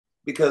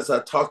because I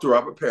talked to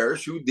Robert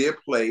Parish, who did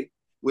play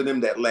with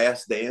him that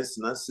last dance,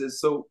 and I said,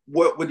 "So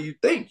what do you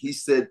think?" He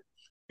said,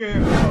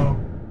 Yeah,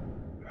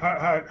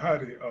 how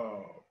the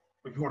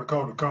if you want to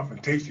call it a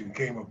confrontation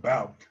came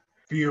about.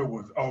 Phil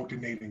was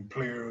alternating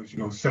players,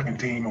 second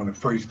team on the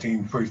first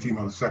team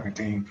on the second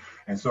team,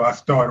 and so I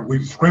started. We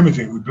were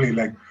scrimmaging. We played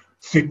like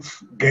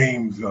 6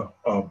 games of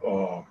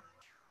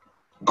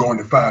going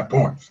to 5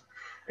 points,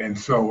 and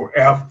so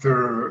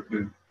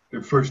after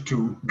the first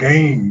 2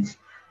 games,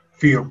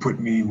 Phil put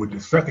me with the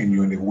second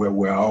unit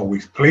where I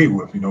always play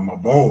with, my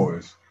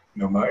boys,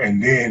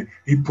 and then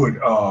he put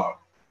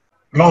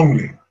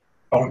Longley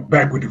on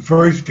back with the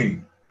first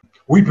team.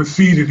 We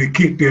proceeded to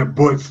kick their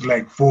butts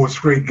like 4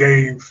 straight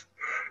games,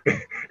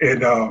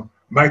 and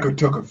Michael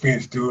took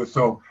offense to it.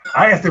 So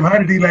I asked him, how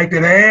did he like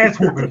that ass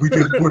whooping we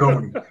just put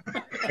on him?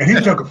 And he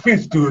took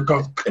offense to it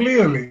because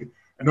clearly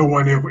no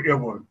one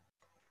ever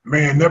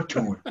manned up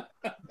to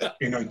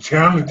him,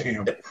 challenged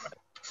him.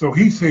 So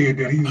he said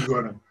that he was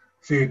going to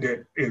say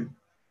that if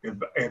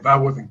I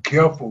wasn't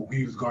careful,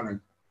 he was going to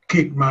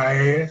kick my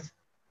ass.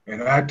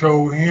 And I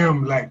told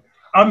him, like,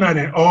 I'm not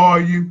in awe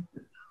of you.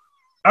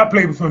 I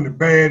played with some of the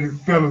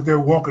baddest fellas that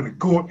walking the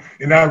court,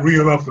 and I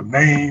reeled off some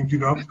names.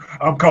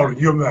 I'm calling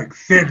him like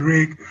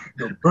Cedric,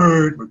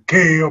 Bird,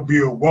 McHale,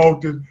 Bill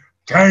Walton,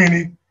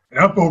 Tiny, and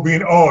I'm supposed to be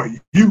in awe of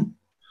you.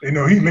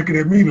 He looking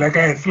at me like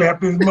I had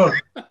slapped his mother.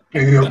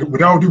 And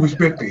with all due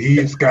respect to he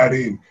and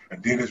Scotty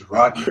and Dennis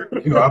Rodney,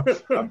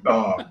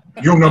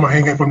 young number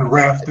hanging from the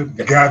rafter,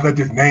 the guys I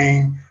just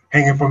named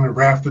hanging from the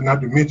rafter,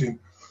 not to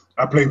mention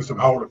I played with some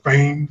Hall of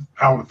Famers,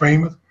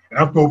 and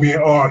I'm supposed to be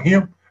in awe of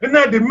him. And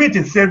not to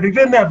mention, Cedric,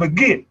 let's not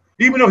forget,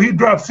 even though he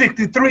dropped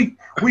 63,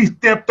 we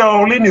stepped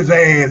all in his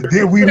ass,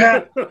 did we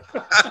not?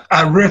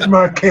 I rest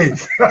my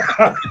case.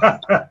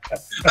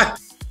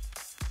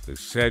 The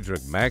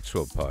Cedric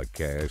Maxwell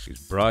podcast is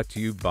brought to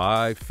you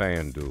by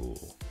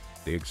FanDuel,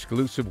 the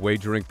exclusive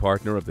wagering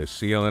partner of the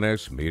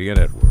CLNS Media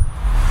Network.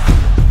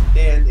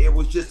 And it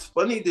was just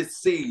funny to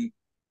see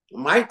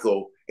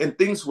Michael, and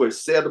things were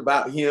said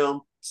about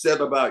him, said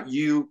about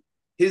you,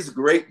 his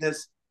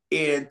greatness.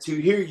 And to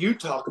hear you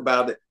talk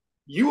about it,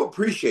 you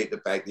appreciate the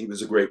fact that he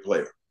was a great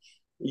player.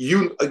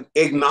 You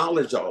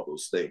acknowledge all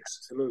those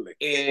things. Absolutely.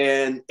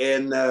 And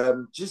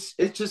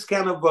it's just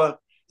kind of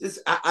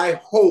I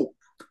hope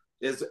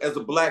as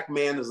a black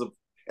man,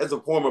 as a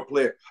former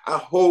player, I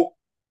hope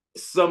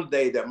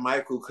someday that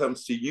Michael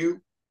comes to you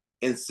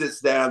and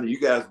sits down and you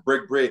guys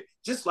break bread.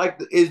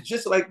 It's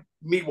just like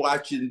me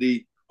watching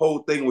the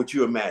whole thing with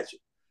You Imagine.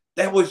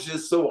 That was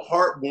just so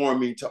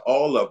heartwarming to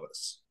all of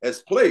us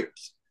as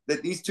players,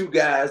 that these two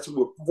guys who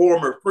were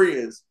former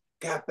friends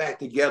got back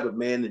together,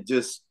 man, and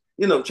just,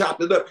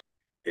 chopped it up.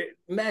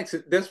 Max,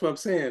 that's what I'm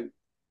saying.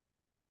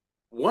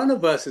 One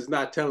of us is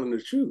not telling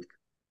the truth.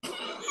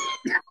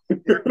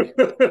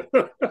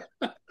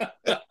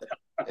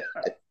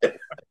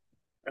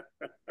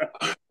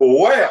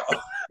 Well.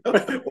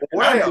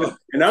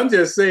 I'm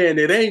just saying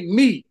it ain't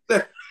me.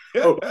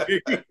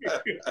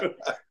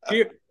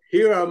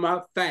 Here are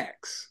my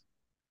facts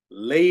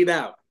laid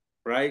out,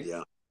 right?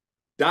 Yeah.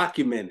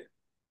 Documented.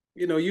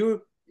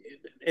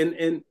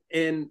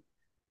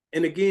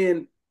 And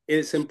again,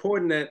 it's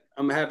important that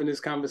I'm having this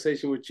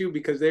conversation with you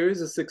because there is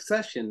a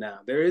succession now.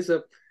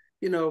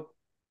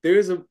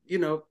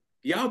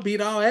 Y'all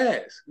beat our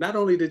ass. Not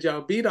only did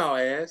y'all beat our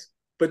ass,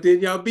 but then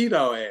y'all beat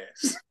our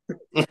ass.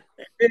 And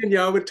then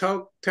y'all would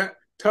talk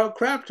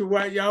crap to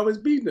why y'all was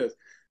beating us.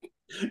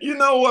 You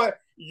know what?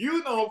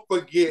 You don't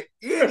forget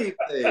anything.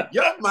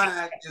 Your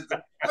mind is,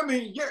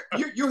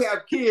 you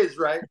have kids,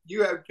 right?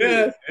 You have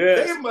kids.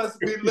 Yes. They must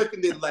be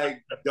looking at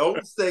like,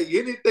 don't say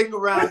anything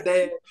around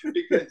Dad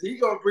because he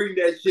gonna bring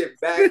that shit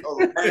back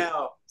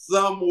around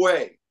some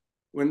way.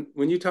 When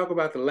you talk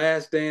about the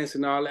last dance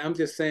and all that, I'm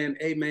just saying,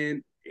 hey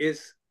man,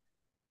 it's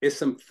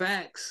some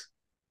facts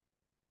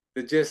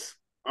that just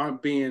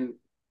aren't being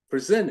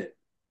presented.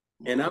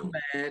 And I'm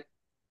mad.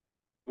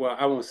 Well,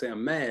 I won't say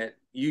I'm mad.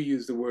 You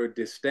use the word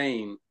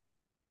disdain.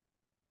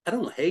 I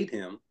don't hate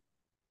him.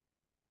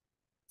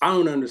 I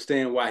don't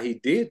understand why he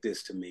did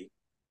this to me.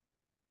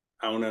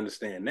 I don't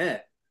understand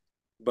that.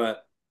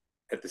 But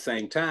at the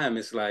same time,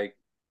 it's like,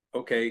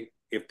 okay,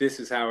 if this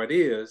is how it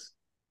is,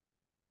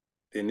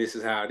 then this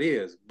is how it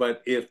is.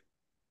 But if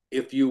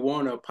you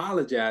want to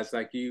apologize,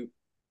 like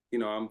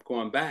I'm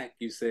going back,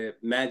 you said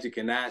Magic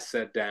and I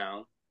sat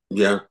down.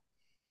 Yeah.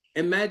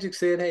 And Magic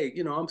said, hey,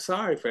 I'm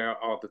sorry for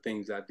all the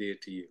things I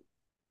did to you.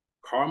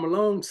 Karl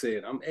Malone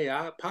said,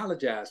 I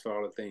apologize for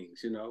all the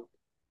things,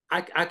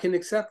 I can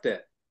accept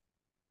that,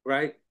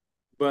 right?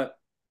 But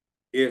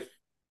if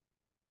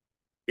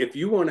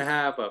you want to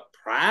have a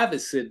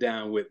private sit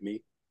down with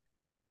me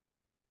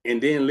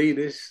and then leave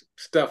this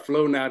stuff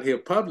floating out here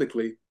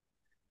publicly,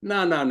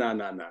 no.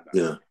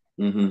 Yeah.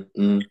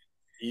 Mm-hmm.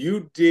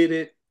 You did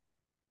it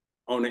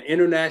on an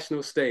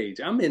international stage.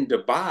 I'm in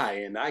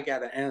Dubai and I got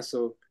to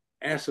answer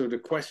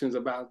the questions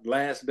about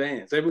Last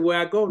Dance. Everywhere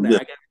I go now, I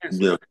got to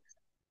answer. Yeah.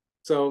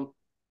 So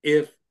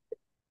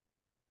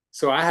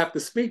I have to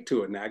speak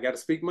to it now. I got to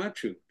speak my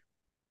truth.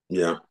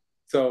 Yeah.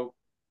 So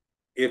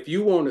if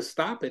you want to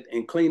stop it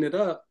and clean it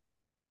up,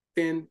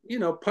 then, you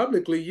know,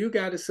 publicly you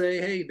got to say,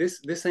 hey,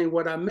 this ain't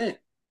what I meant.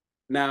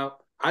 Now,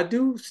 I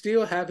do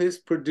still have his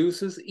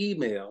producer's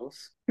emails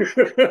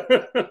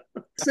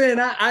saying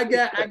I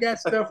got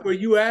stuff where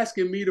you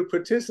asking me to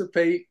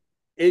participate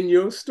in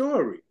your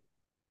story.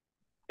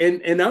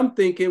 And I'm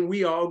thinking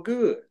we all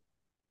good.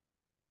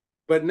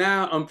 But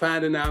now I'm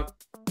finding out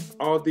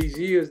all these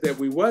years that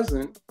we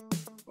wasn't.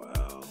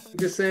 Wow. I'm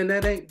just saying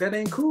that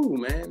ain't cool,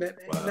 man. That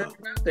ain't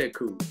not that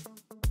cool.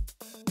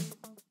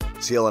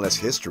 CLNS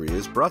History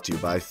is brought to you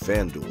by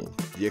FanDuel,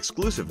 the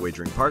exclusive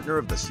wagering partner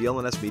of the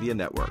CLNS Media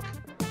Network.